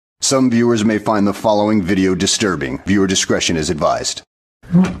Some viewers may find the following video disturbing. Viewer discretion is advised.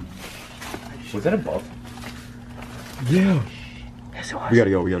 Was that above? Yeah. Yes, it was. We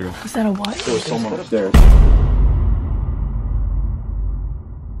gotta go. Was that a what? There was someone upstairs.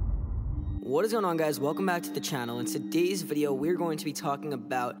 What is going on, guys? Welcome back to the channel. In today's video, we're going to be talking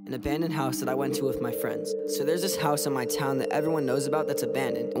about an abandoned house that I went to with my friends. So there's this house in my town that everyone knows about that's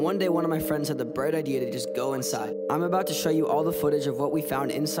abandoned. And one day, one of my friends had the bright idea to just go inside. I'm about to show you all the footage of what we found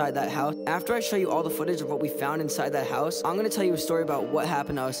inside that house. After I show you all the footage of what we found inside that house, I'm going to tell you a story about what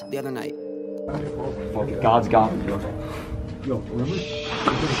happened to us the other night. Fuck it, God's got me, bro. Yo, remember? Is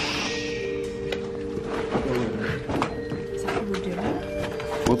that what we're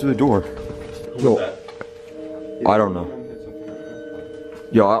doing? Go through the door. Yo, I don't know.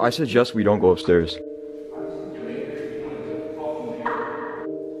 Yo, I suggest we don't go upstairs.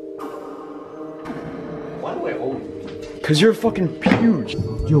 Why do I always? Cause you're fucking huge.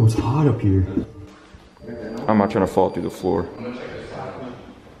 Yo, it's hot up here. I'm not trying to fall through the floor.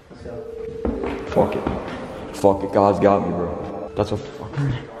 Fuck it. Fuck it, God's got me, bro. That's a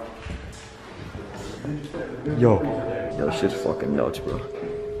fucking... Yo, this shit's fucking nuts, bro.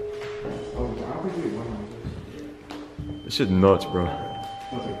 This shit's nuts, bro.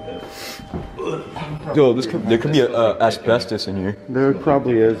 Yo, there could be asbestos in here. There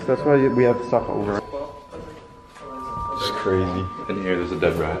probably is. That's why we have stuff over. It's crazy. In here, there's a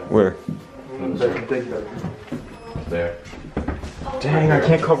dead rat. Where? There. Dang, I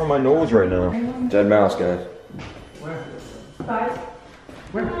can't cover my nose right now. Dead mouse, guys.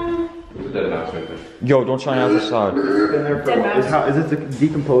 There's a dead mouse right there. Yo, don't try out the side. Is it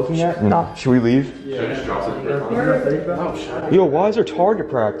decomposing yet? No. Should we leave? Should I just drop it? Yo, why is there target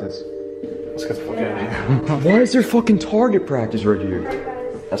practice? Let's get the fuck out of here. Why is there fucking target practice right here?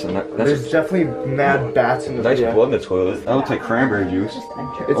 There's definitely mad bats in the nice blood in the toilet. That looks like cranberry juice.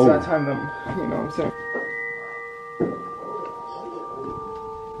 It's that time that, you know what I'm saying?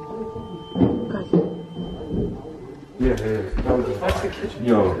 Yeah. That's the kitchen.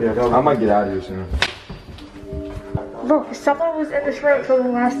 Yo, I might get out of here soon. Look, someone was in this room for the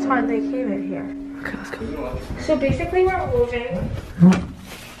last time they came in here. Okay, let's go. So basically we're moving.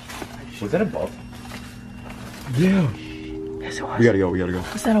 Was that above? Yeah. Yes, it was. We gotta go.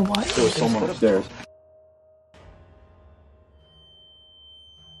 Was that a what? There was someone upstairs.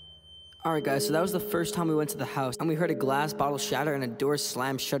 Alright guys, so that was the first time we went to the house, and we heard a glass bottle shatter and a door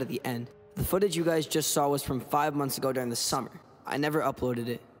slam shut at the end. The footage you guys just saw was from 5 months ago during the summer. I never uploaded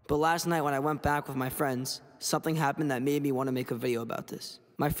it. But last night when I went back with my friends, something happened that made me want to make a video about this.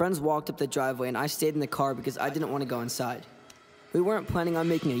 My friends walked up the driveway and I stayed in the car because I didn't want to go inside. We weren't planning on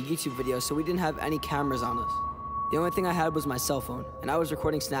making a YouTube video, so we didn't have any cameras on us. The only thing I had was my cell phone, and I was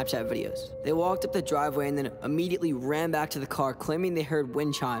recording Snapchat videos. They walked up the driveway and then immediately ran back to the car, claiming they heard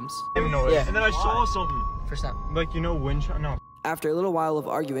wind chimes. Yeah. And then I saw something. For Snap. Like, you know, wind chime? No. After a little while of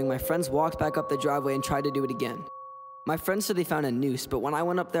arguing, my friends walked back up the driveway and tried to do it again. My friends said they found a noose, but when I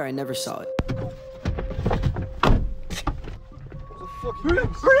went up there, I never saw it. Hurry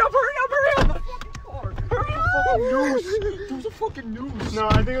up! There was a fucking noose. No,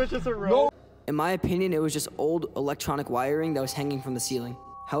 I think it was just a rope. In my opinion, it was just old electronic wiring that was hanging from the ceiling.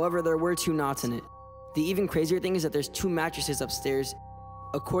 However, there were 2 knots in it. The even crazier thing is that there's 2 mattresses upstairs.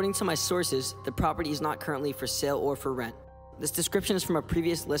 According to my sources, the property is not currently for sale or for rent. This description is from a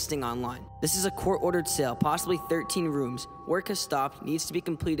previous listing online. This is a court-ordered sale, possibly 13 rooms. Work has stopped, needs to be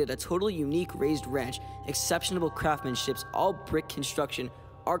completed, a totally unique raised ranch, exceptional craftsmanship, all brick construction,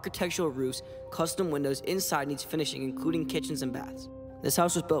 architectural roofs, custom windows, inside needs finishing, including kitchens and baths. This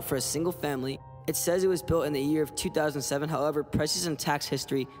house was built for a single family. It says it was built in the year of 2007, however, prices and tax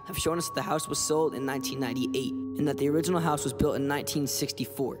history have shown us that the house was sold in 1998, and that the original house was built in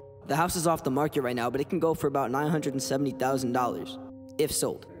 1964. The house is off the market right now, but it can go for about $970,000, if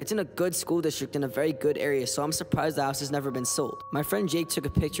sold. It's in a good school district in a very good area, so I'm surprised the house has never been sold. My friend Jake took a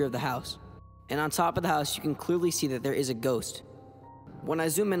picture of the house, and on top of the house, you can clearly see that there is a ghost. When I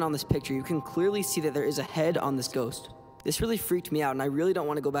zoom in on this picture, you can clearly see that there is a head on this ghost. This really freaked me out, and I really don't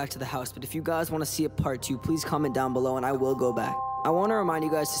want to go back to the house, but if you guys want to see a part 2, please comment down below, and I will go back. I want to remind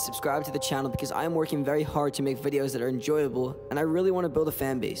you guys to subscribe to the channel because I am working very hard to make videos that are enjoyable, and I really want to build a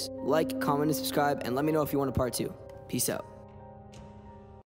fan base. Like, comment, and subscribe, and let me know if you want a part 2. Peace out.